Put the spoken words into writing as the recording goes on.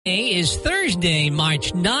Today is Thursday,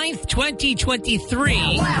 March 9th, 2023.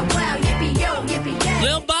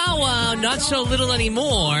 Lil Bow Wow, not so little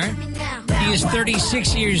anymore. He is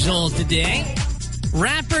 36 years old today.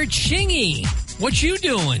 Rapper Chingy, what you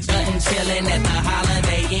doing?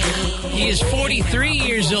 He is 43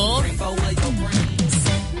 years old.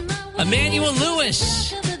 Emmanuel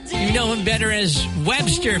Lewis, you know him better as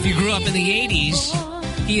Webster if you grew up in the 80s.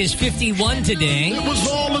 He is 51 today. It was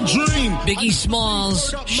all a dream. Biggie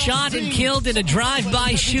Smalls shot and killed in a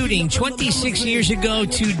drive-by shooting 26 years ago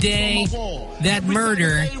today. That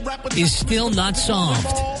murder is still not solved.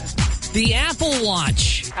 The Apple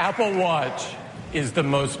Watch. Apple Watch is the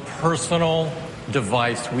most personal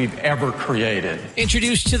device we've ever created.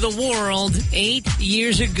 Introduced to the world 8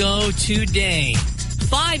 years ago today.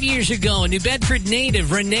 5 years ago, a New Bedford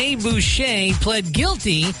native, Rene Boucher, pled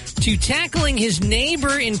guilty to tackling his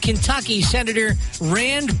neighbor in Kentucky, Senator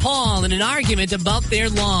Rand Paul, in an argument about their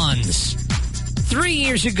lawns. 3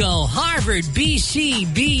 years ago, Harvard,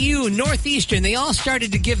 BC, BU, Northeastern, they all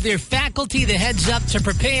started to give their faculty the heads up to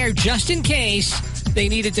prepare just in case they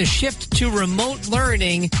needed to shift to remote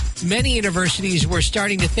learning. Many universities were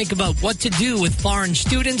starting to think about what to do with foreign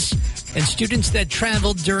students and students that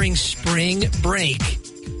traveled during spring break.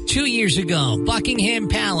 2 years ago, Buckingham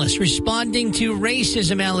Palace responding to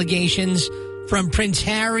racism allegations from Prince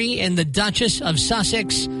Harry and the Duchess of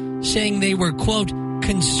Sussex, saying they were, quote,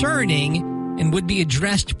 concerning and would be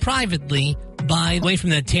addressed privately by away from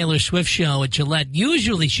that Taylor Swift show at Gillette.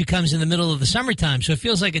 Usually she comes in the middle of the summertime, so it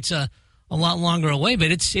feels like it's a lot longer away,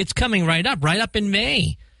 but it's coming right up in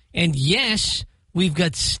May. And yes, we've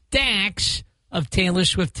got stacks of Taylor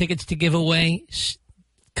Swift tickets to give away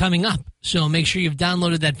coming up. So make sure you've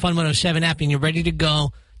downloaded that Fun 107 app and you're ready to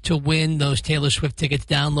go to win those Taylor Swift tickets.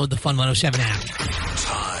 Download the Fun 107 app.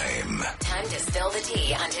 Time to spill the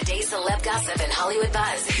tea on today's celeb gossip and Hollywood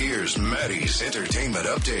buzz. Here's Maddie's entertainment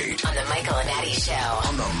update On the Michael and Maddie Show.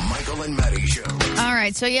 on the Michael and Maddie Show. All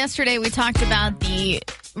right, so yesterday we talked about the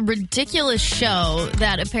ridiculous show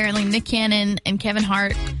that apparently Nick Cannon and Kevin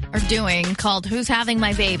Hart are doing called Who's Having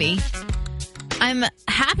My Baby? I'm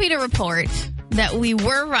happy to report that we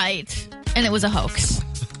were right, and it was a hoax.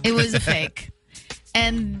 It was a fake.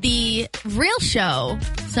 And the real show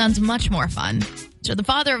sounds much more fun. So the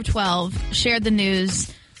father of 12 shared the news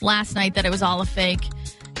last night that it was all a fake.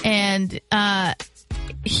 And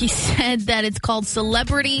he said that it's called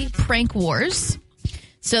Celebrity Prank Wars.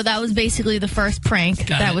 So that was basically the first prank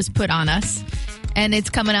that was put on us. And it's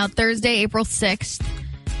coming out Thursday, April 6th.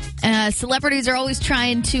 Celebrities are always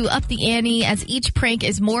trying to up the ante as each prank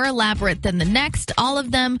is more elaborate than the next, all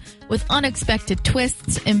of them with unexpected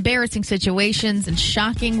twists, embarrassing situations, and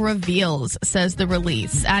shocking reveals, says the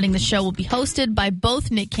release. Adding the show will be hosted by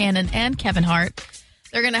both Nick Cannon and Kevin Hart.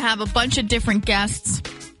 They're going to have a bunch of different guests.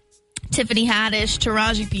 Tiffany Haddish,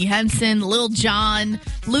 Taraji P. Henson, Lil Jon,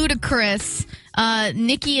 Ludacris,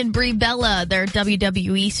 Nikki and Brie Bella, they're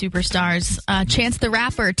WWE superstars. Chance the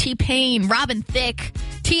Rapper, T-Pain, Robin Thicke,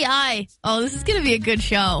 T.I. Oh, this is going to be a good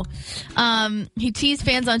show. He teased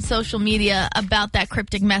fans on social media about that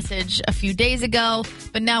cryptic message a few days ago,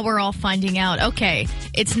 but now we're all finding out, okay,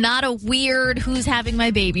 it's not a weird Who's Having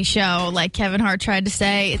My Baby show like Kevin Hart tried to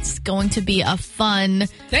say. It's going to be a fun...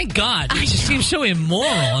 Thank God. It just seems so immoral.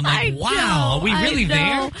 I'm like, wow, are we really there?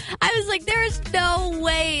 I was like, there's no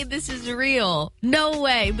way this is real. No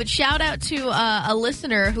way. But shout out to a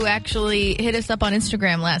listener who actually hit us up on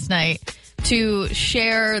Instagram last night to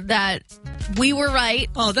share that we were right.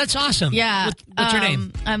 Oh, that's awesome. Yeah. What's your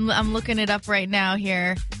name? I'm looking it up right now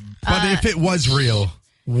here. But if it was real,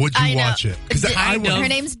 would you watch it? Her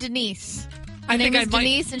name's Denise. Her name is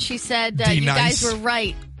Denise, and she said you guys were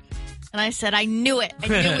right. And I said, I knew it. I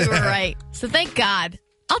knew we were right. So thank God.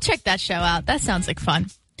 I'll check that show out. That sounds like fun.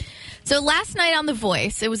 So last night on The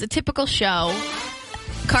Voice, it was a typical show.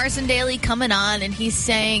 Carson Daly coming on, and he's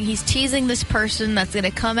teasing this person that's going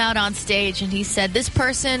to come out on stage, and he said this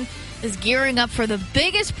person is gearing up for the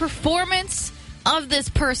biggest performance of this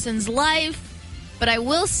person's life. But I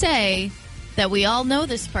will say that we all know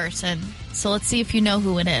this person, so let's see if you know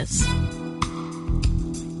who it is.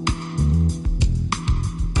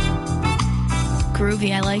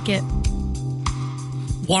 Groovy, I like it.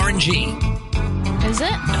 Warren G. Is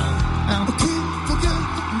it? No. Oh.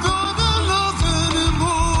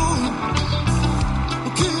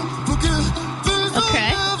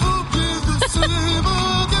 Okay.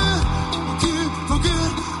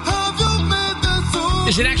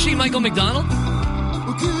 Is it actually Michael McDonald?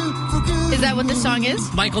 Is that what the song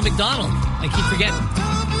is? Michael McDonald. I keep forgetting.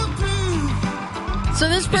 So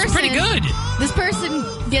this person... It's pretty good. This person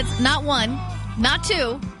gets not one, not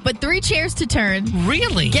two, but 3 chairs to turn.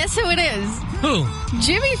 Really? Guess who it is? Who?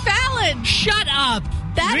 Jimmy Fallon. Shut up.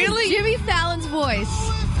 That really? is Jimmy Fallon's voice.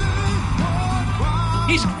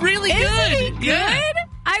 He's really good. Isn't he good? Yeah.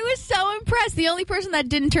 I was so impressed. The only person that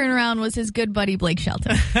didn't turn around was his good buddy Blake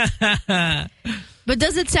Shelton. But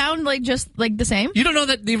does it sound like just like the same? You don't know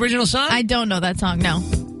the original song? I don't know that song, no.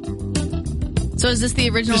 So is this the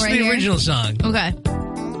original This is the original song. Okay.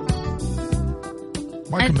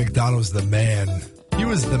 Michael McDonald's the man. He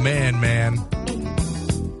was the man.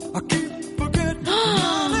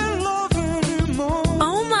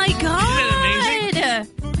 Oh my God.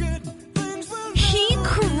 He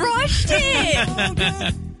crushed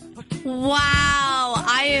it. Wow.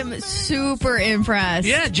 I am super impressed.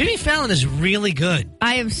 Yeah, Jimmy Fallon is really good.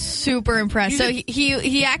 I am super impressed. So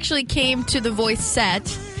he actually came to the Voice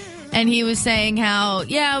set, and he was saying how,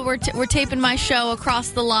 we're taping my show across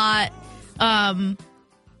the lot, and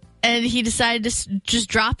he decided to just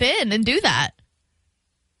drop in and do that.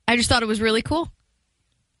 I just thought it was really cool.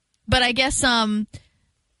 But I guess, so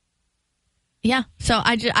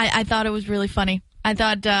I thought it was really funny. I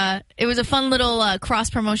thought it was a fun little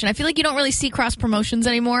cross-promotion. I feel like you don't really see cross-promotions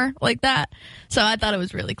anymore like that. So I thought it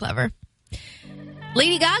was really clever.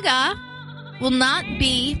 Lady Gaga will not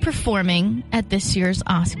be performing at this year's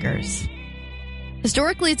Oscars.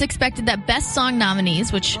 Historically, it's expected that Best Song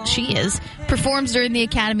nominees, which she is, performs during the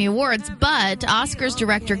Academy Awards, but Oscars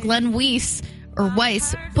director Glenn Weiss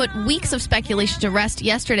put weeks of speculation to rest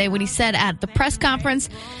yesterday when he said at the press conference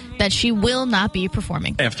that she will not be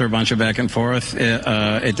performing. After a bunch of back and forth,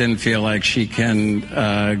 it didn't feel like she can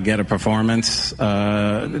get a performance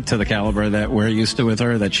to the caliber that we're used to with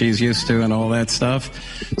her, that she's used to and all that stuff.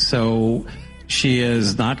 So she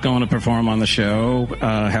is not going to perform on the show.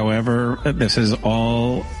 However, this is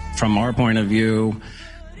all, from our point of view,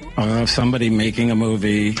 somebody making a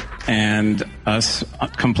movie and us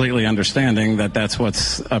completely understanding that that's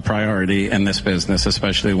what's a priority in this business,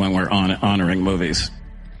 especially when we're honoring movies.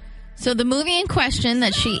 So the movie in question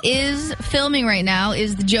that she is filming right now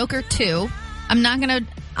is The Joker 2. I'm not going to...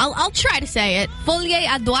 I'll try to say it. Folie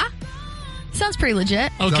à Deux. Sounds pretty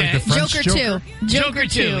legit. Okay. Like Joker 2. Joker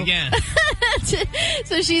 2, yeah.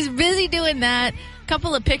 So she's busy doing that. A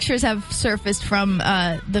couple of pictures have surfaced from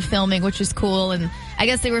the filming, which is cool. And I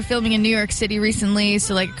guess they were filming in New York City recently,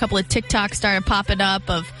 so like a couple of TikToks started popping up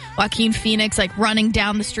of Joaquin Phoenix like running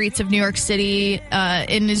down the streets of New York City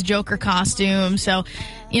in his Joker costume. So,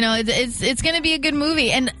 it's going to be a good movie.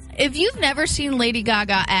 And if you've never seen Lady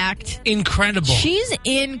Gaga act, incredible. She's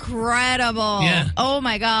incredible. Yeah. Oh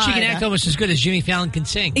my God. She can act almost as good as Jimmy Fallon can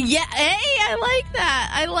sing. Yeah. Hey, I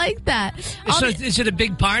like that. So is it a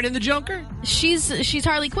big part in The Joker? She's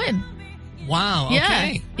Harley Quinn. Wow.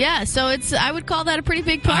 Okay. Yeah. So I would call that a pretty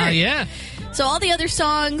big part. Yeah. So all the other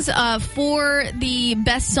songs for the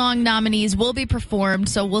Best Song nominees will be performed.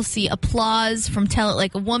 So we'll see Applause from Tell It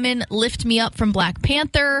Like a Woman, Lift Me Up from Black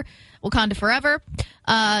Panther, Wakanda Forever,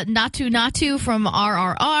 Natu Natu from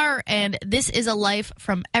RRR, and This Is a Life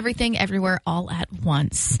from Everything Everywhere All at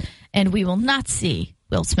Once. And we will not see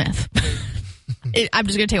Will Smith. I'm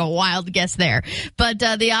just going to take a wild guess there. But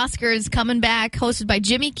the Oscars coming back, hosted by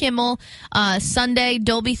Jimmy Kimmel, Sunday,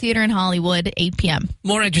 Dolby Theater in Hollywood, 8 p.m.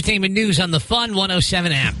 More entertainment news on the Fun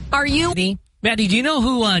 107 app. Are you... Maddie, do you know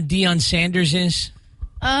who Deion Sanders is?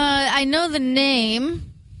 I know the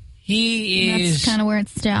name. He is... That's kind of where it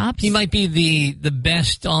stops. He might be the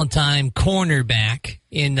best all-time cornerback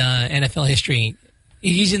in NFL history.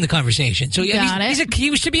 He's in the conversation. So yeah, he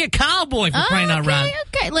used to be a Cowboy for crying out loud.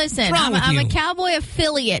 Okay, listen, I'm a Cowboy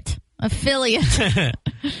affiliate.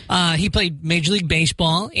 He played Major League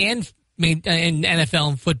Baseball and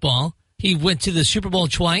NFL football. He went to the Super Bowl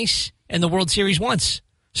twice and the World Series once.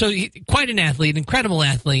 So quite an athlete, incredible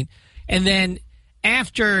athlete. And then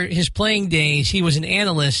after his playing days, he was an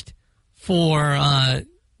analyst for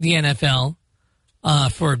the NFL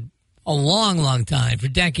for a long, long time, for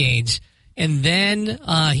decades. And then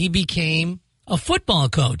he became a football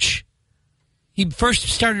coach. He first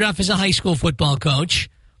started off as a high school football coach,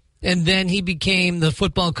 and then he became the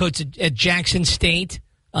football coach at Jackson State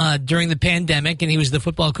during the pandemic, and he was the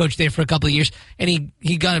football coach there for a couple of years. And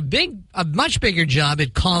he got a much bigger job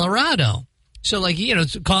at Colorado. So, like,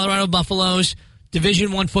 it's Colorado Buffaloes,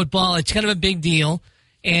 Division I football. It's kind of a big deal.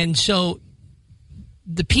 And so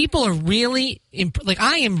the people are really,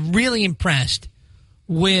 I am really impressed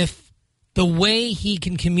with the way he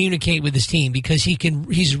can communicate with his team, because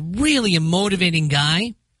he's really a motivating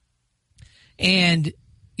guy, and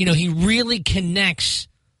he really connects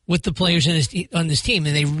with the players on this team,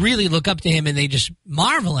 and they really look up to him and they just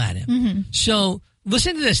marvel at him. Mm-hmm. So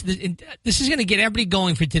listen to this. This is going to get everybody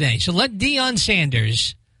going for today. So let Deion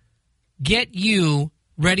Sanders get you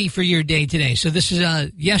ready for your day today. So this is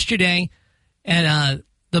yesterday at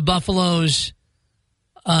the Buffaloes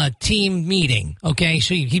team meeting, okay?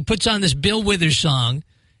 So he puts on this Bill Withers song,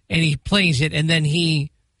 and he plays it, and then here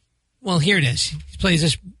it is. He plays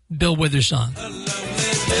this Bill Withers song.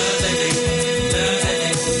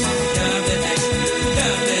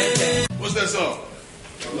 What's that song?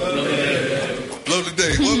 Lovely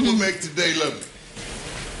day. What will make today lovely?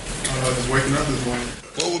 Just waking up this morning.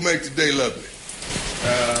 What will make today lovely?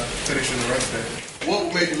 Finishing the rest day. What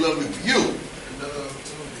will make it lovely for you?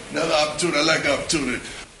 Another opportunity. I like opportunity.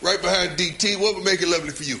 Right behind DT, what would make it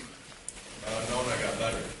lovely for you? Knowing I got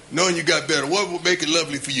better. Knowing you got better. What would make it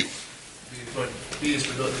lovely for you? Be as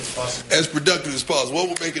productive as possible. As productive as possible. What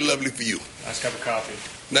would make it lovely for you? Nice cup of coffee.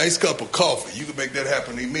 Nice cup of coffee. You can make that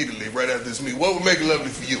happen immediately right after this meeting. What would make it lovely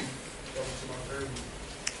for you?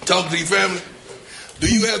 Talking to your family?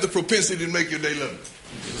 Do you have the propensity to make your day lovely?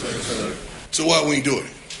 So why we ain't doing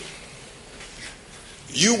it?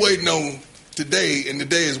 You waiting on today, and the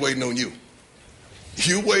day is waiting on you.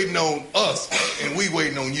 You waiting on us, and we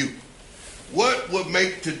waiting on you. What would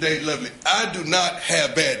make today lovely? I do not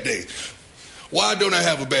have bad days. Why don't I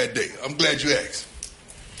have a bad day? I'm glad you asked.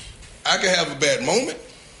 I can have a bad moment.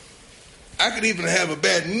 I could even have a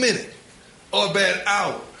bad minute or a bad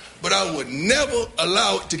hour. But I would never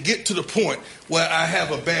allow it to get to the point where I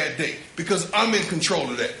have a bad day, because I'm in control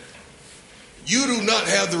of that. You do not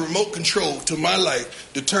have the remote control to my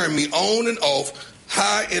life to turn me on and off,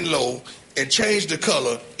 high and low, and change the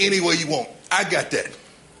color any way you want. I got that.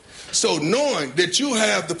 So knowing that you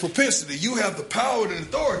have the propensity, you have the power and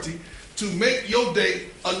authority to make your day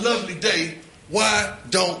a lovely day, why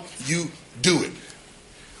don't you do it?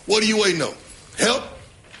 What are you waiting on? Help?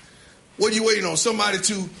 What are you waiting on? Somebody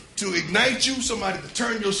to ignite you? Somebody to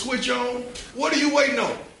turn your switch on? What are you waiting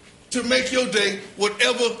on to make your day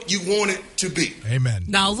whatever you want it to be? Amen.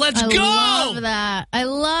 Now let's go. I love that. I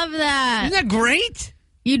love that. Isn't that great?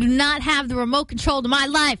 You do not have the remote control to my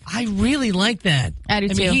life. I really like that. I do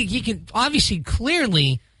too. mean, he can obviously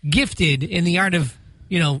clearly gifted in the art of,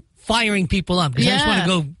 firing people up. Because I just want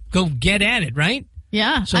to go get at it, right?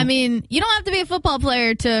 Yeah. So, I mean, you don't have to be a football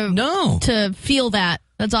player to feel that.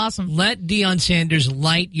 That's awesome. Let Deion Sanders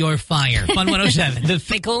light your fire. Fun 107. The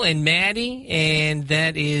Fickle and Maddie, and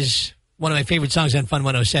that is one of my favorite songs on Fun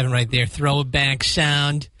 107 right there. Throwback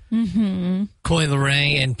sound. Mm-hmm. Coy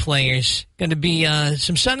Leray and Players. Going to be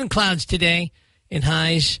some sun and clouds today, and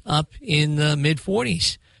highs up in the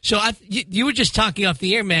mid-40s. So you were just talking off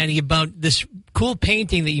the air, Maddie, about this cool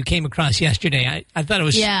painting that you came across yesterday. I thought it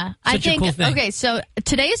was such a cool thing. Okay, so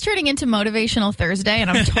today is turning into Motivational Thursday, and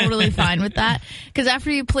I'm totally fine with that. Because after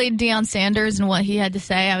you played Deion Sanders and what he had to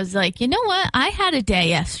say, I was like, you know what? I had a day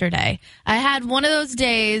yesterday. I had one of those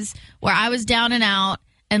days where I was down and out,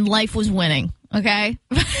 and life was winning, okay?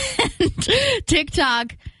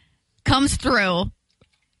 TikTok comes through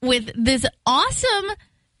with this awesome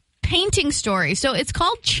painting story. So it's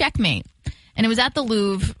called Checkmate, and it was at the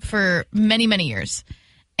Louvre for many, many years.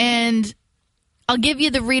 And I'll give you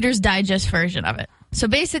the Reader's Digest version of it. So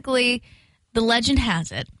basically, the legend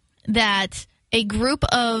has it that a group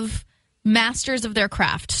of masters of their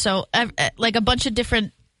craft, so like a bunch of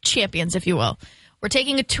different champions, if you will, were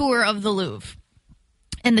taking a tour of the Louvre.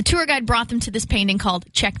 And the tour guide brought them to this painting called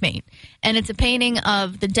Checkmate. And it's a painting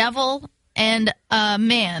of the devil and a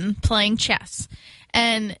man playing chess.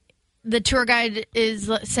 And the tour guide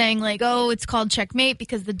is saying, like, oh, it's called Checkmate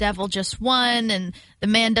because the devil just won and the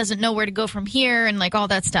man doesn't know where to go from here and, like, all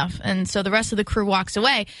that stuff. And so the rest of the crew walks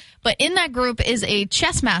away. But in that group is a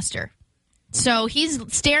chess master. So he's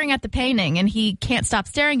staring at the painting and he can't stop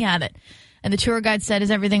staring at it. And the tour guide said, is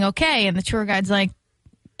everything okay? And the tour guide's like,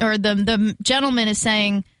 or the gentleman is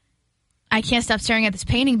saying, I can't stop staring at this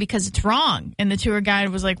painting because it's wrong. And the tour guide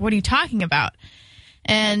was like, what are you talking about?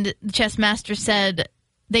 And the chess master said,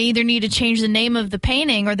 they either need to change the name of the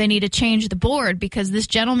painting or they need to change the board because this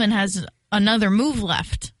gentleman has another move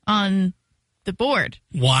left on the board.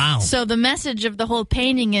 Wow. So the message of the whole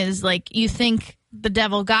painting is, like, you think the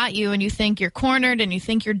devil got you and you think you're cornered and you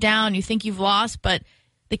think you're down, you think you've lost, but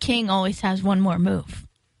the king always has one more move.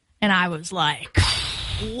 And I was like,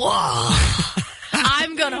 whoa.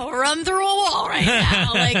 I'm going to run through a wall right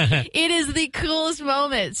now. Like, it is the coolest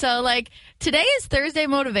moment. So, like, today is Thursday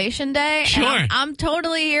Motivation Day. Sure. And I'm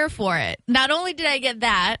totally here for it. Not only did I get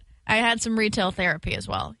that, I had some retail therapy as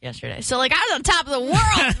well yesterday. So, like, I was on top of the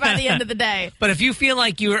world by the end of the day. But if you feel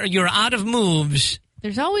like you're out of moves,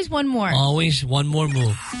 there's always one more. Always one more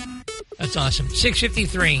move. That's awesome.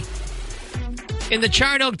 6:53. In the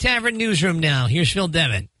Charred Oak Tavern newsroom now, here's Phil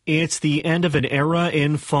Devin. It's the end of an era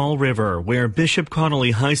in Fall River, where Bishop Connolly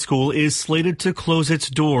High School is slated to close its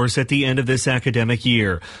doors at the end of this academic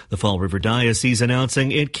year. The Fall River Diocese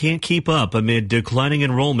announcing it can't keep up amid declining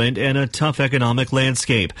enrollment and a tough economic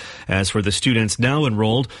landscape. As for the students now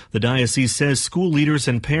enrolled, the diocese says school leaders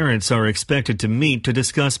and parents are expected to meet to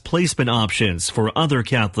discuss placement options for other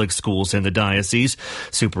Catholic schools in the diocese.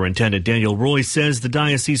 Superintendent Daniel Roy says the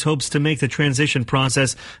diocese hopes to make the transition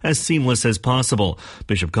process as seamless as possible.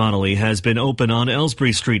 Bishop Connolly has been open on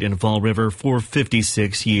Ellsbury Street in Fall River for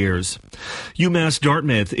 56 years. UMass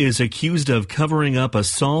Dartmouth is accused of covering up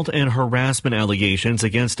assault and harassment allegations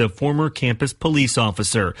against a former campus police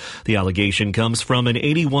officer. The allegation comes from an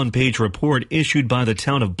 81-page report issued by the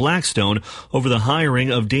town of Blackstone over the hiring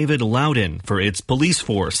of David Loudon for its police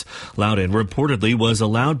force. Loudon reportedly was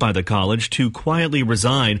allowed by the college to quietly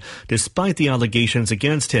resign despite the allegations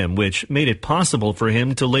against him, which made it possible for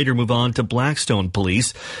him to later move on to Blackstone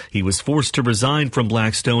Police. He was forced to resign from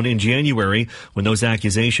Blackstone in January when those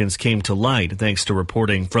accusations came to light, thanks to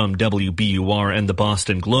reporting from WBUR and the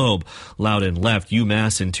Boston Globe. Loudon left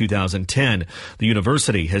UMass in 2010. The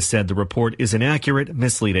university has said the report is inaccurate,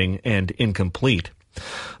 misleading, and incomplete.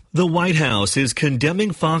 The White House is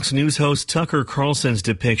condemning Fox News host Tucker Carlson's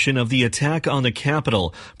depiction of the attack on the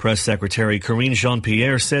Capitol. Press Secretary Karine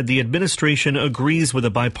Jean-Pierre said the administration agrees with a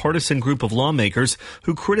bipartisan group of lawmakers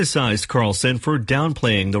who criticized Carlson for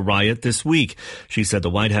downplaying the riot this week. She said the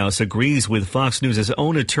White House agrees with Fox News'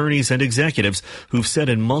 own attorneys and executives who've said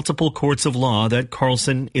in multiple courts of law that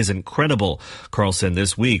Carlson isn't credible. Carlson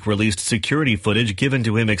this week released security footage given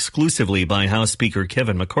to him exclusively by House Speaker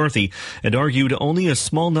Kevin McCarthy and argued only a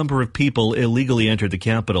small number of people illegally entered the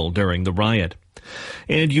Capitol during the riot.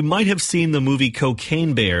 And you might have seen the movie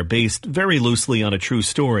Cocaine Bear, based very loosely on a true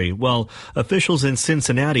story. Well, officials in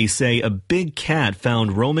Cincinnati say a big cat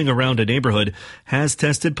found roaming around a neighborhood has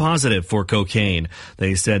tested positive for cocaine.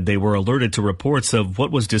 They said they were alerted to reports of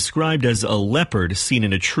what was described as a leopard seen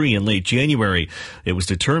in a tree in late January. It was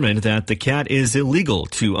determined that the cat is illegal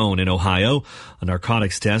to own in Ohio. A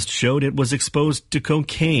narcotics test showed it was exposed to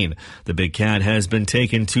cocaine. The big cat has been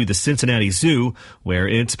taken to the Cincinnati Zoo, where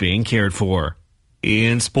it's being cared for.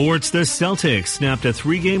 In sports, the Celtics snapped a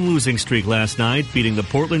 3-game losing streak last night, beating the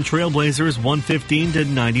Portland Trailblazers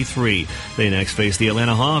 115-93. They next face the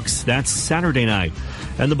Atlanta Hawks. That's Saturday night.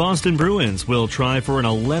 And the Boston Bruins will try for an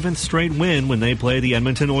 11th straight win when they play the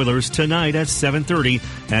Edmonton Oilers tonight at 7:30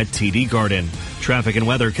 at TD Garden. Traffic and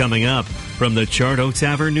weather coming up. From the Chardo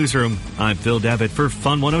Tavern Newsroom, I'm Phil Devitt for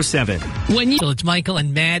Fun 107. It's Michael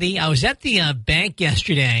and Maddie. I was at the bank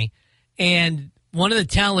yesterday, and one of the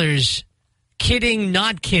tellers, kidding,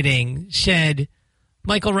 not kidding, said,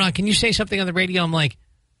 Michael Rock, can you say something on the radio? I'm like,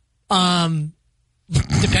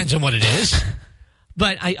 depends on what it is.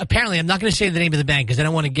 But apparently I'm not going to say the name of the bank because I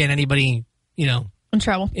don't want to get anybody, in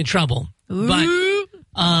trouble. Ooh.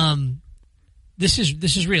 But this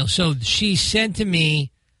is real. So she said to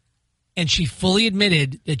me, and she fully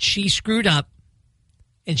admitted that she screwed up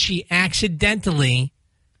and she accidentally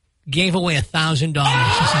gave away $1,000.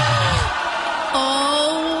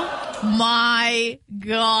 My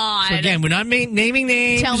God. So again, we're not naming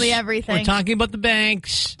names. Tell me everything. We're talking about the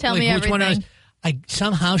banks. Tell me everything.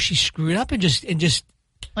 Somehow she screwed up and just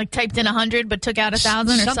like typed in 100 but took out 1,000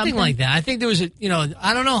 or something. Something like that. I think there was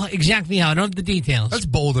I don't know exactly how. I don't have the details. That's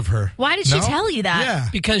bold of her. Why did she tell you that? Yeah.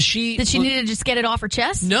 Because Did she need to just get it off her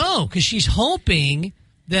chest? No, because she's hoping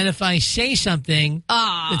that if I say something,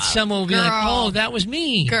 that someone will be like, "Oh, that was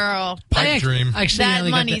me, girl." Pipe dream. That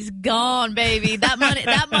money's gone, baby.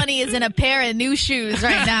 That money is in a pair of new shoes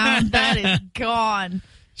right now. That is gone.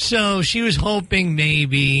 So she was hoping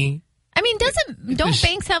maybe. I mean, don't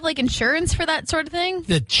banks have like insurance for that sort of thing?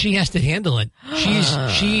 That she has to handle it.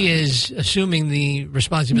 She is assuming the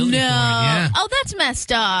responsibility for it. Yeah. Oh, that's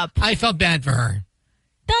messed up. I felt bad for her.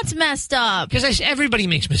 That's messed up. Because everybody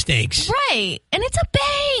makes mistakes. Right. And it's a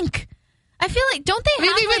bank. I feel like, don't they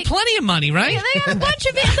have they've got plenty of money, right? Yeah, they got a bunch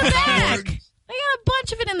of it in the back. They got a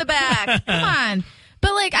bunch of it in the back. Come on.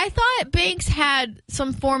 But, I thought banks had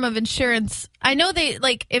some form of insurance. I know they,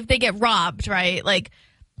 if they get robbed, right?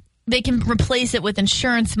 They can replace it with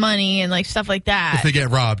insurance money and, stuff like that. If they get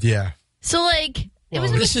robbed, yeah. So, it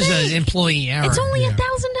was a this mistake. is an employee error. It's only $1,000.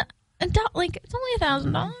 It's only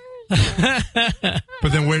 $1,000.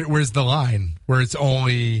 But then where's the line? Where it's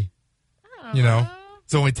only,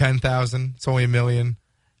 it's only 10,000. It's only $1 million.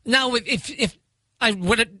 Now, what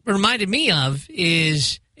it reminded me of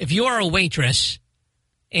is if you are a waitress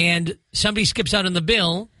and somebody skips out on the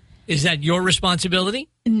bill, is that your responsibility?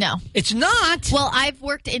 No. It's not. Well, I've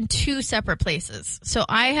worked in 2 separate places. So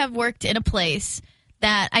I have worked in a place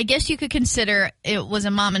that I guess you could consider it was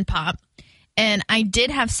a mom and pop. And I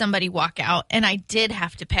did have somebody walk out, and I did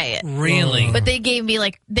have to pay it. Really? But they gave me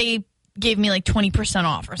like 20%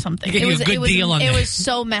 off or something. They gave you a good deal on it that. It was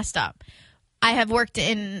so messed up. I have worked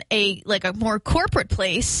in a more corporate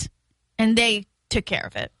place, and they took care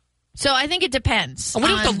of it. So I think it depends. I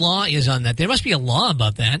wonder what the law is on that. There must be a law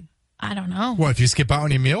about that. I don't know. What, if you skip out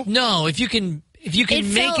on your meal? No, if you can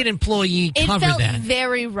make an employee cover it felt that.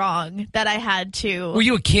 very wrong that I had to. Were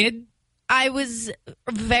you a kid? I was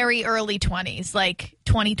very early 20s, like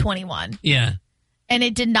 2021. Yeah. And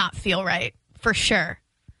it did not feel right, for sure.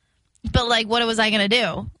 But, like, what was I going to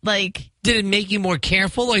do? Like, did it make you more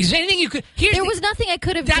careful? Or is there anything you could... There was nothing I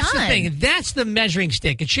could have done. That's the thing. That's the measuring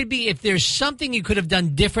stick. It should be if there's something you could have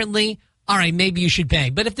done differently, all right, maybe you should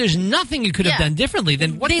pay. But if there's nothing you could have done differently,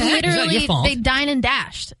 then what the heck? Is that your fault? They dine and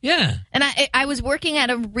dashed. Yeah. And I was working at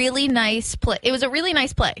a really nice place. It was a really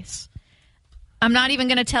nice place. I'm not even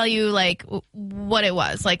going to tell you, like, what it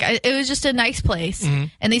was. Like, it was just a nice place. Mm-hmm.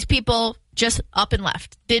 And these people just up and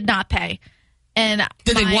left, did not pay. And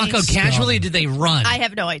did they walk out casually or did they run? I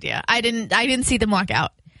have no idea. I didn't see them walk out.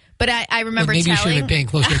 But I remember maybe telling... you should have been paying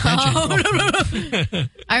closer attention.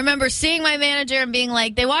 I remember seeing my manager and being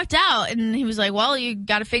like, they walked out. And he was like, well, you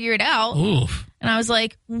got to figure it out. Oof. And I was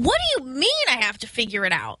like, what do you mean I have to figure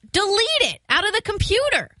it out? Delete it out of the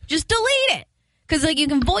computer. Just delete it. Because, like, you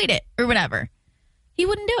can void it or whatever. He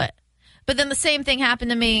wouldn't do it. But then the same thing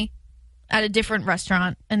happened to me at a different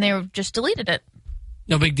restaurant, and they just deleted it.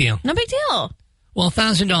 No big deal. No big deal. Well,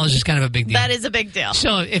 $1,000 is kind of a big deal. That is a big deal.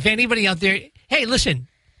 So if anybody out there, hey, listen,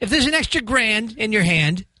 if there's an extra $1,000 in your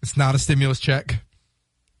hand. It's not a stimulus check.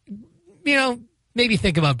 You know, maybe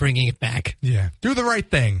think about bringing it back. Yeah. Do the right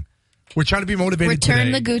thing. We're trying to be motivated Return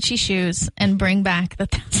today. the Gucci shoes and bring back the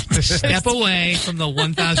 $1,000. Step away from the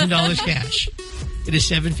 $1,000 cash. It is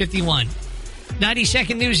 7:51.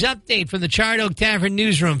 90-second news update from the Charred Oak Tavern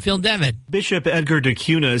newsroom. Phil Devitt. Bishop Edgar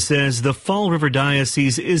DeCuna says the Fall River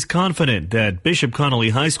Diocese is confident that Bishop Connolly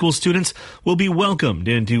High School students will be welcomed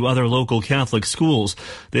into other local Catholic schools.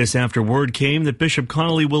 This after word came that Bishop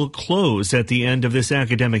Connolly will close at the end of this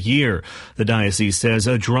academic year. The diocese says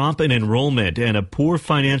a drop in enrollment and a poor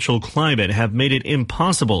financial climate have made it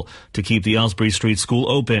impossible to keep the Elsbree Street School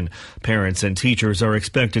open. Parents and teachers are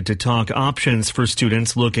expected to talk options for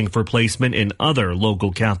students looking for placement in other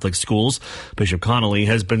local Catholic schools. Bishop Connolly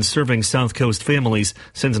has been serving South Coast families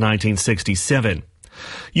since 1967.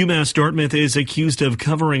 UMass Dartmouth is accused of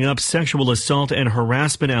covering up sexual assault and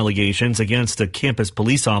harassment allegations against a campus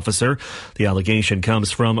police officer. The allegation comes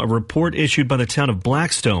from a report issued by the town of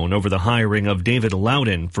Blackstone over the hiring of David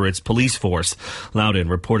Loudon for its police force. Loudon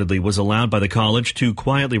reportedly was allowed by the college to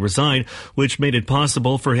quietly resign, which made it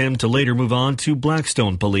possible for him to later move on to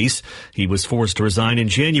Blackstone Police. He was forced to resign in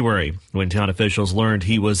January when town officials learned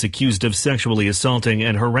he was accused of sexually assaulting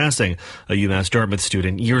and harassing a UMass Dartmouth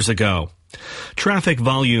student years ago. Traffic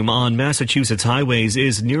volume on Massachusetts highways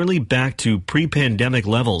is nearly back to pre-pandemic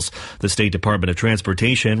levels. The State Department of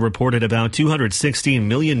Transportation reported about $216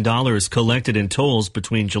 million collected in tolls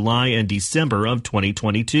between July and December of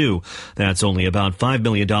 2022. That's only about $5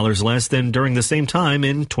 million less than during the same time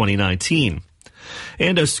in 2019.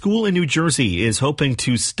 And a school in New Jersey is hoping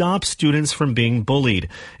to stop students from being bullied.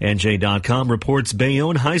 NJ.com reports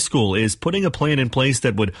Bayonne High School is putting a plan in place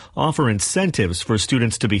that would offer incentives for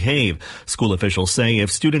students to behave. School officials say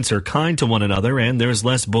if students are kind to one another and there's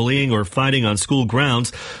less bullying or fighting on school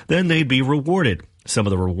grounds, then they'd be rewarded. Some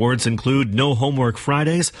of the rewards include no homework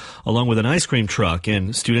Fridays, along with an ice cream truck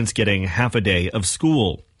and students getting half a day of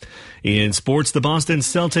school. In sports, the Boston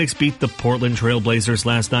Celtics beat the Portland Trail Blazers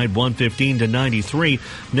last night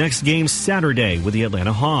 115-93. Next game Saturday with the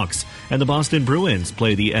Atlanta Hawks. And the Boston Bruins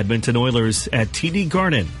play the Edmonton Oilers at TD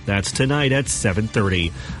Garden. That's tonight at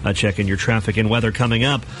 7:30. A check in your traffic and weather coming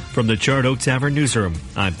up from the Charred Oak Tavern newsroom.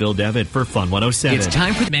 I'm Bill Devitt for Fun 107. It's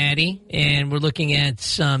time for Maddie, and we're looking at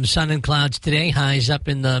some sun and clouds today. Highs up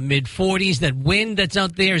in the mid-40s. That wind that's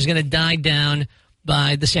out there is going to die down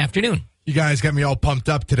by this afternoon. You guys got me all pumped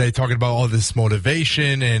up today talking about all this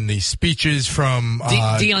motivation and these speeches from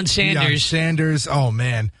Deion Sanders. Deion Sanders. Oh,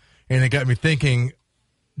 man. And it got me thinking.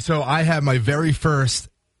 So I had my very first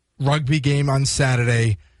rugby game on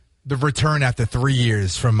Saturday, the return after 3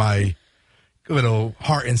 years from my little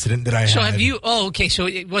heart incident that I had. So have you – oh, okay. So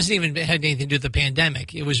it wasn't even had anything to do with the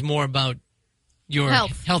pandemic. It was more about your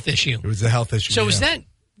health issue. It was a health issue. So was that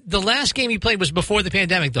 – the last game you played was before the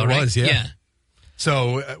pandemic, though, right? It was, yeah.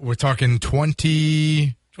 So we're talking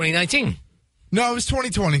 2019. No, it was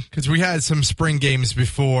 2020 because we had some spring games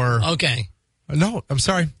before. Okay. No, I'm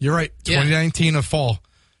sorry. You're right. 2019 of fall.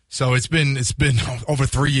 So it's been over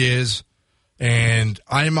 3 years, and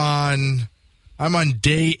I'm on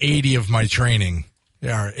day 80 of my training.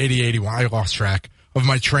 Yeah, 80, 81. I lost track of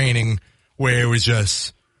my training, where it was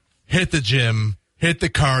just hit the gym, hit the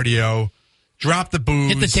cardio, drop the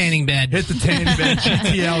booze, hit the tanning bed,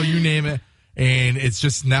 GTL, you name it. And it's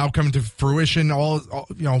just now coming to fruition all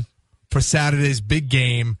for Saturday's big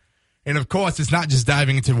game. And, of course, it's not just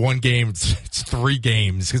diving into one game. It's 3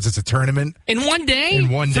 games because it's a tournament. In one day? In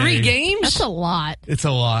one day. 3 games? That's a lot. It's a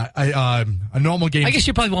lot. A normal game. I guess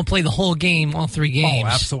you probably won't play the whole game, all 3 games. Oh,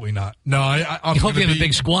 absolutely not. No, I'm you hope you have a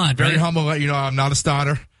big squad, very right? humble. Let you know I'm not a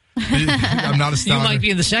starter. I'm not a starter. You might be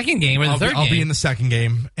in the second game or the third game. I'll be in the second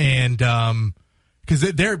game. And because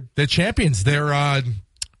they're champions. They're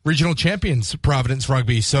regional champions, Providence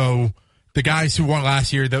Rugby. So the guys who won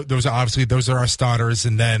last year, those are our starters.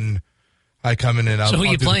 And then I come in and I'll who are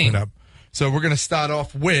you playing? So we're going to start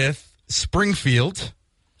off with Springfield.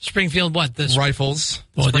 Springfield what? Rifles.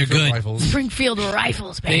 Oh, they're good. Rifles. Springfield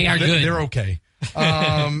Rifles, baby. They are good. They're okay.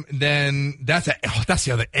 Then that's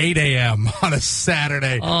the other 8 a.m. on a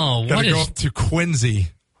Saturday. Oh, gotta go up to Quincy.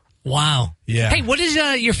 Wow. Yeah. Hey, what does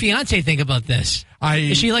your fiance think about this?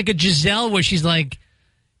 Is she like a Giselle where she's like,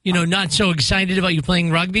 not so excited about you playing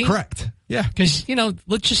rugby? Correct. Yeah. Because,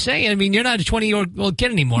 let's just say, you're not a 20-year-old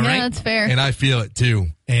kid anymore, right? Yeah, that's fair. And I feel it, too.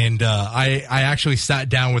 And I actually sat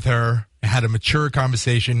down with her, had a mature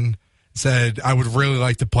conversation, said I would really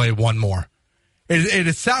like to play one more.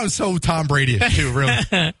 It sounds so Tom Brady, too, really.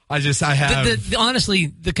 I have... honestly,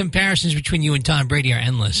 the comparisons between you and Tom Brady are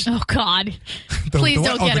endless. Oh, God. Please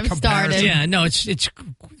don't get him started. Yeah, no, it's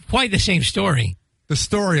quite the same story. The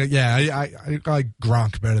story, yeah, I like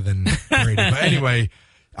Gronk better than Brady. But anyway,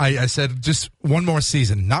 I said just one more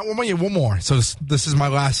season. Not one more year, one more. So this is my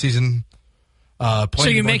last season playing. So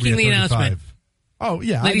you're making the announcement. Oh,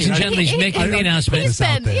 yeah. Ladies and gentlemen, he's making the announcement. He's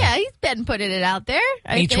been putting it out there.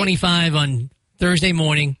 8:25 on Thursday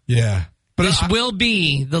morning. Yeah. But this will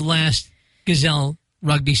be the last Gazelle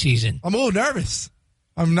rugby season. I'm a little nervous.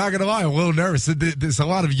 I'm not going to lie. I'm a little nervous. There's a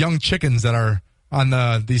lot of young chickens that are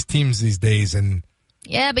on these teams these days, and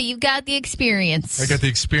yeah, but you've got the experience. I got the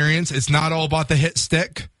experience. It's not all about the hit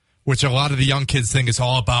stick, which a lot of the young kids think it's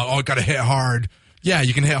all about, I got to hit hard. Yeah,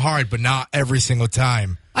 you can hit hard, but not every single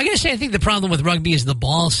time. I got to say, I think the problem with rugby is the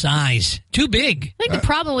ball size. Too big. I think the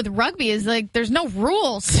problem with rugby is, there's no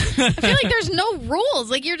rules. I feel like there's no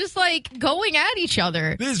rules. You're just, going at each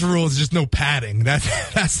other. There's rules, just no padding.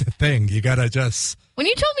 That's the thing. You got to just... When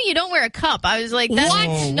you told me you don't wear a cup, I was like, that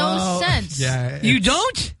makes no sense. Yeah, you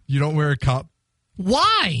don't? You don't wear a cup.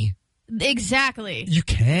 Why? Exactly. You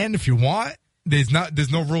can if you want. There's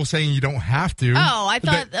no rule saying you don't have to. Oh, I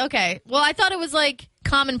thought, okay. Well, I thought it was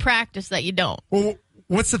common practice that you don't. Well,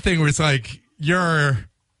 what's the thing where it's you're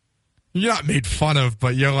not made fun of,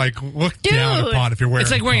 but you're looked down upon if you're wearing.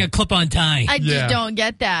 It's like wearing a clip-on tie. I just don't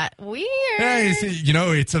get that. Weird. Yeah,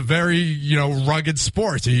 it's a very rugged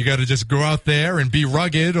sport, so you got to just go out there and be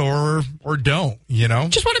rugged or don't.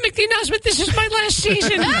 Just want to make the announcement. This is my last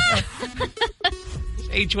season.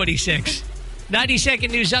 8:26.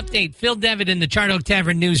 90-second news update. Phil Devitt in the Charter Oak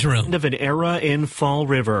Tavern newsroom. End of an era in Fall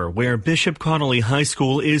River, where Bishop Connolly High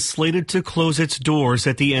School is slated to close its doors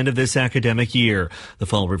at the end of this academic year. The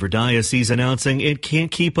Fall River Diocese announcing it can't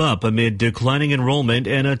keep up amid declining enrollment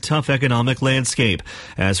and a tough economic landscape.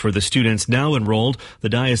 As for the students now enrolled, the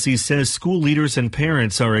diocese says school leaders and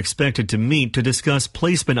parents are expected to meet to discuss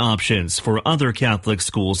placement options for other Catholic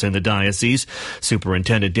schools in the diocese.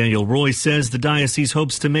 Superintendent Daniel Roy says the diocese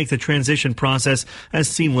hopes to make the transition process as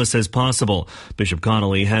seamless as possible. Bishop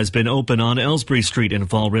Connolly has been open on Ellsbury Street in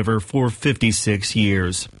Fall River for 56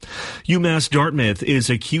 years. UMass Dartmouth is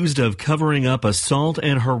accused of covering up assault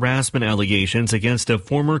and harassment allegations against a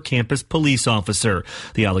former campus police officer.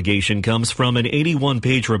 The allegation comes from an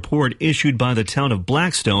 81-page report issued by the town of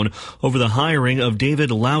Blackstone over the hiring of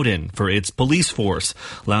David Loudon for its police force.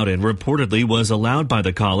 Loudon reportedly was allowed by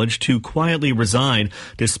the college to quietly resign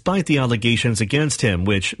despite the allegations against him,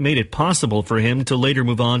 which made it possible for him to later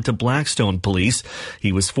move on to Blackstone Police.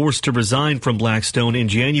 He was forced to resign from Blackstone in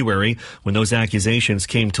January when those accusations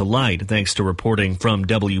came to light, thanks to reporting from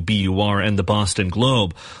WBUR and the Boston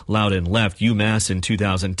Globe. Loudon left UMass in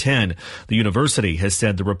 2010. The university has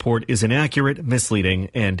said the report is inaccurate, misleading,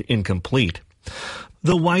 and incomplete.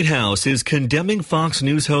 The White House is condemning Fox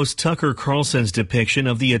News host Tucker Carlson's depiction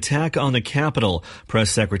of the attack on the Capitol. Press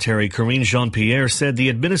Secretary Karine Jean-Pierre said the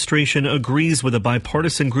administration agrees with a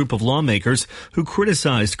bipartisan group of lawmakers who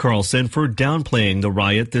criticized Carlson for downplaying the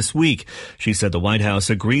riot this week. She said the White House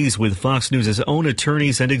agrees with Fox News' own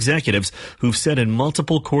attorneys and executives who've said in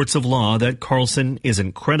multiple courts of law that Carlson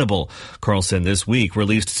isn't credible. Carlson this week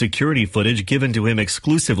released security footage given to him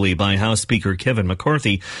exclusively by House Speaker Kevin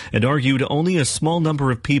McCarthy and argued only a small number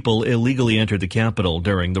of people illegally entered the Capitol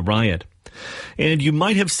during the riot. And you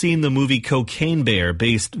might have seen the movie Cocaine Bear,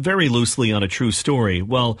 based very loosely on a true story.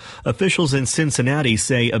 Well, officials in Cincinnati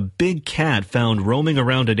say a big cat found roaming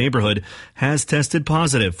around a neighborhood has tested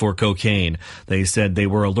positive for cocaine. They said they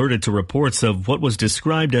were alerted to reports of what was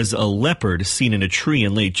described as a leopard seen in a tree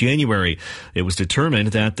in late January. It was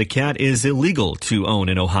determined that the cat is illegal to own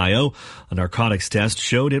in Ohio. A narcotics test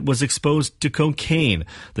showed it was exposed to cocaine.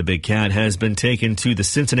 The big cat has been taken to the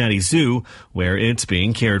Cincinnati Zoo, where it's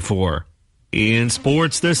being cared for. In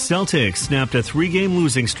sports, the Celtics snapped a 3-game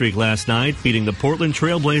losing streak last night, beating the Portland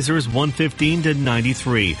Trailblazers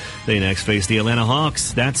 115-93. They next face the Atlanta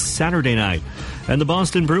Hawks. That's Saturday night. And the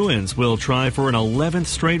Boston Bruins will try for an 11th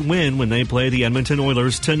straight win when they play the Edmonton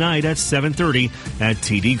Oilers tonight at 7:30 at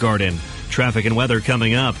TD Garden. Traffic and weather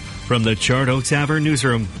coming up. From the Chart Oak Tavern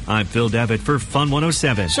Newsroom, I'm Phil Devitt for Fun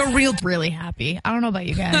 107. So really happy. I don't know about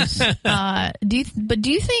you guys. Do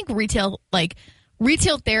you think retail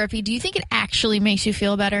therapy, do you think it actually makes you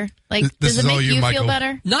feel better? Like, does it make you feel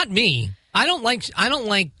better? Not me. I don't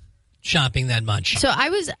like shopping that much. So I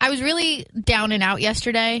was really down and out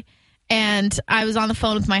yesterday, and I was on the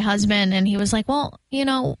phone with my husband, and he was like, well, why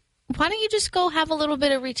don't you just go have a little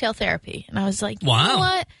bit of retail therapy? And I was like, wow. You know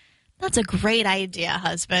what? That's a great idea,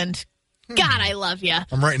 husband. God, I love you.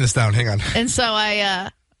 I'm writing this down. Hang on. And so I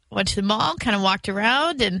went to the mall, kind of walked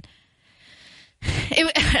around, and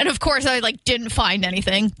of course, I didn't find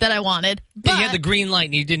anything that I wanted. But, you had the green light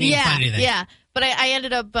and you didn't even find anything. Yeah, but I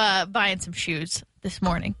ended up buying some shoes this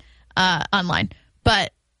morning online.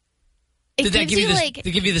 But did that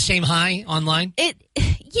give you the same high online? And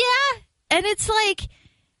it's like,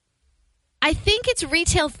 I think it's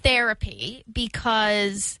retail therapy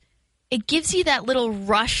because it gives you that little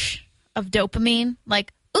rush of dopamine.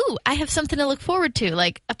 Like, ooh, I have something to look forward to.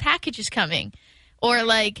 Like, a package is coming. Or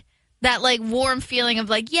that warm feeling of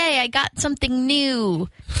yay, I got something new,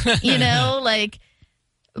 but I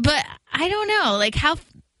don't know, how,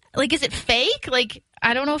 is it fake?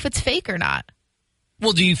 I don't know if it's fake or not.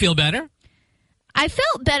 Well, do you feel better? I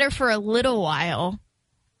felt better for a little while,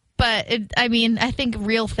 but I think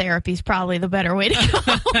real therapy is probably the better way to go.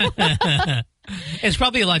 It's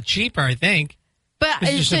probably a lot cheaper, I think. But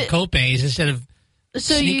it's just some copays instead of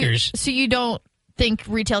sneakers. So you don't think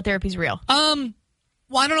retail therapy is real?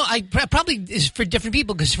 Well, I don't know. I probably is for different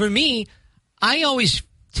people because for me, I always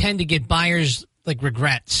tend to get buyer's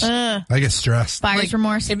regrets. I get stressed. Buyer's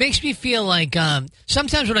remorse. It makes me feel like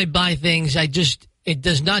sometimes when I buy things, it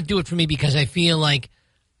does not do it for me because I feel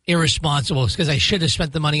irresponsible because I should have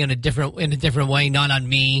spent the money in a different way, not on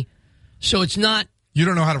me. So it's not. You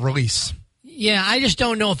don't know how to release. Yeah, I just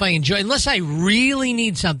don't know if I enjoy unless I really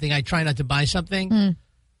need something. I try not to buy something.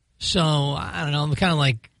 So I don't know. I'm kind of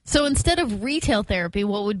So instead of retail therapy,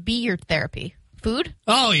 what would be your therapy? Food?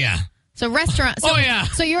 Oh, yeah. So restaurant. Oh, yeah.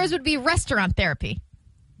 So yours would be restaurant therapy.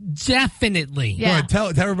 Definitely. Yeah. Go ahead, tell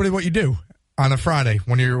everybody what you do on a Friday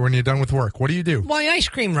when you're done with work. What do you do? Why ice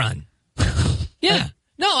cream run? Yeah.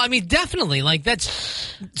 No, I mean, definitely.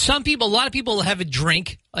 That's a lot of people have a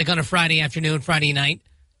drink on a Friday afternoon, Friday night.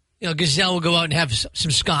 Gazelle will go out and have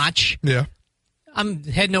some scotch. Yeah. I'm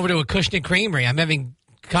heading over to a Acushnet Creamery. I'm having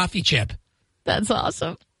coffee chip. That's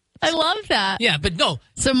awesome. I love that. Yeah, but no.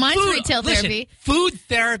 So mine's retail therapy. Food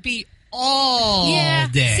therapy all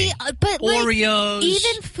day. See, but Oreos.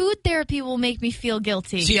 Even food therapy will make me feel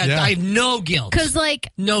guilty. See, I have no guilt. Because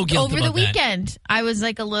no guilt over the weekend, I was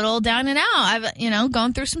a little down and out. I've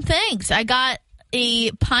gone through some things. I got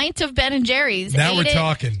a pint of Ben and Jerry's. Now we're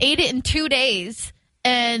talking. Ate it in 2 days,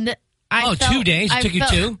 and I felt, 2 days? It took you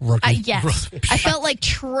 2? Yes. I felt like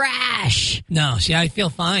trash. No, see, I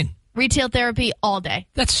feel fine. Retail therapy all day.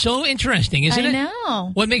 That's so interesting, isn't it? I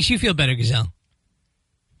know. What makes you feel better, Gazelle?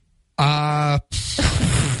 I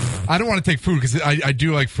don't want to take food because I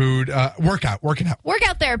do like food. Working out.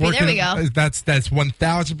 Workout therapy. There we go. That's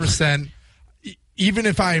 1,000%. Even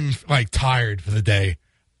if I'm tired for the day,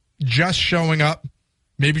 just showing up,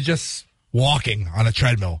 maybe just walking on a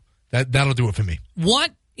treadmill, that'll do it for me.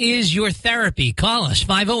 What is your therapy? Call us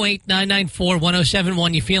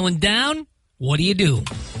 508-994-1071. You feeling down? What do you do?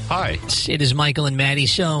 Hi. It is Michael and Maddie.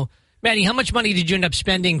 So, Maddie, how much money did you end up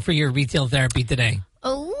spending for your retail therapy today?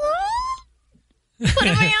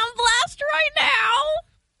 Putting me on blast right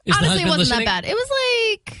now. Honestly, it wasn't that bad. It was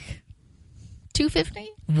like $250.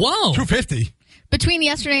 Whoa. $250? Between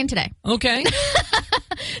yesterday and today. Okay.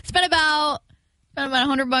 Spent about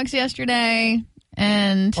 $100 yesterday.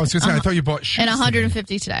 And I was going to say, I thought you bought shoes. And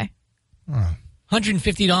 $150 today. Oh.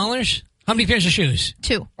 $150? How many pairs of shoes?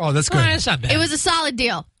 2. Oh, that's good. That's not bad. It was a solid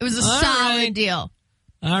deal. Deal.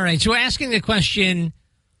 All right. So we're asking the question,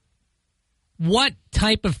 what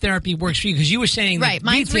type of therapy works for you? Because you were saying that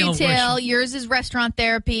mine's retail. Yours is restaurant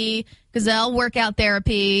therapy. Gazelle workout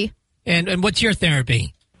therapy. And what's your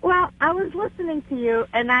therapy? Well, I was listening to you,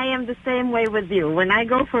 and I am the same way with you. When I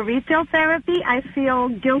go for retail therapy, I feel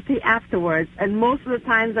guilty afterwards, and most of the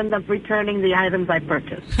times end up returning the items I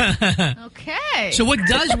purchased. Okay. So what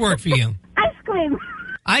does work for you? Ice cream.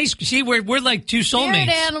 See, we're like two soulmates. Spirit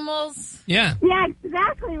animals. Yeah. Yeah,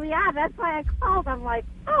 exactly. Yeah, that's why I called. I'm like,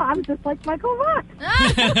 oh, I'm just like Michael Rock.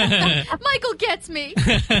 Michael gets me.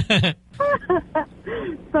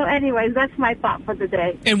 So anyways, that's my thought for the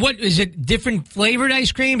day. And what, is it different flavored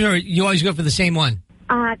ice creams, or you always go for the same one?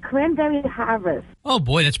 Cranberry Harvest. Oh,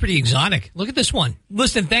 boy, that's pretty exotic. Look at this one.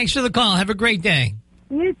 Listen, thanks for the call. Have a great day.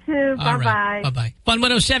 You too. All Bye-bye. Right. Bye-bye. Fun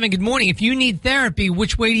 107, good morning. If you need therapy,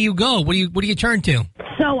 which way do you go? What do you turn to?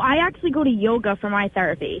 So I actually go to yoga for my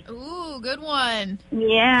therapy. Ooh, good one.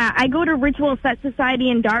 Yeah, I go to Ritual Set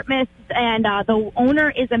Society in Dartmouth, and the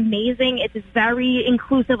owner is amazing. It's very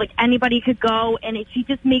inclusive, like anybody could go, and she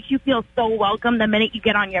just makes you feel so welcome the minute you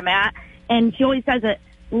get on your mat. And she always says it,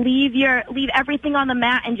 leave everything on the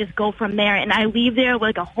mat and just go from there. And I leave there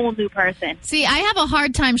like a whole new person. See, I have a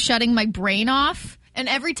hard time shutting my brain off. And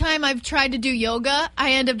every time I've tried to do yoga,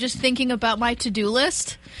 I end up just thinking about my to-do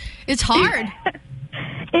list. It's hard.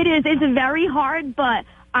 It is. It's very hard, but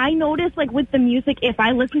I notice, like, with the music, if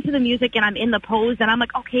I listen to the music and I'm in the pose, then I'm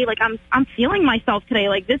like, okay, like, I'm feeling myself today.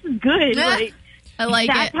 Like, this is good. Like, I like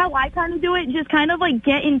it. That's how I kind of do it. Just kind of, like,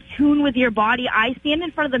 get in tune with your body. I stand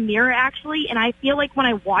in front of the mirror, actually, and I feel like when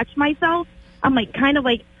I watch myself, I'm, like, kind of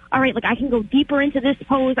like, all right, like, I can go deeper into this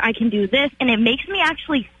pose. I can do this. And it makes me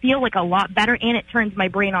actually feel, like, a lot better, and it turns my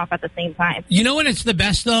brain off at the same time. You know when it's the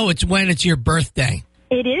best, though? It's when it's your birthday.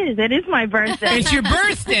 It is. It is my birthday. It's your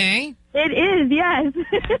birthday? It is, yes.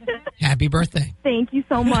 Happy birthday. Thank you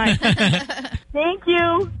so much. Thank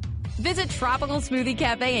you. Visit Tropical Smoothie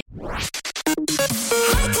Cafe.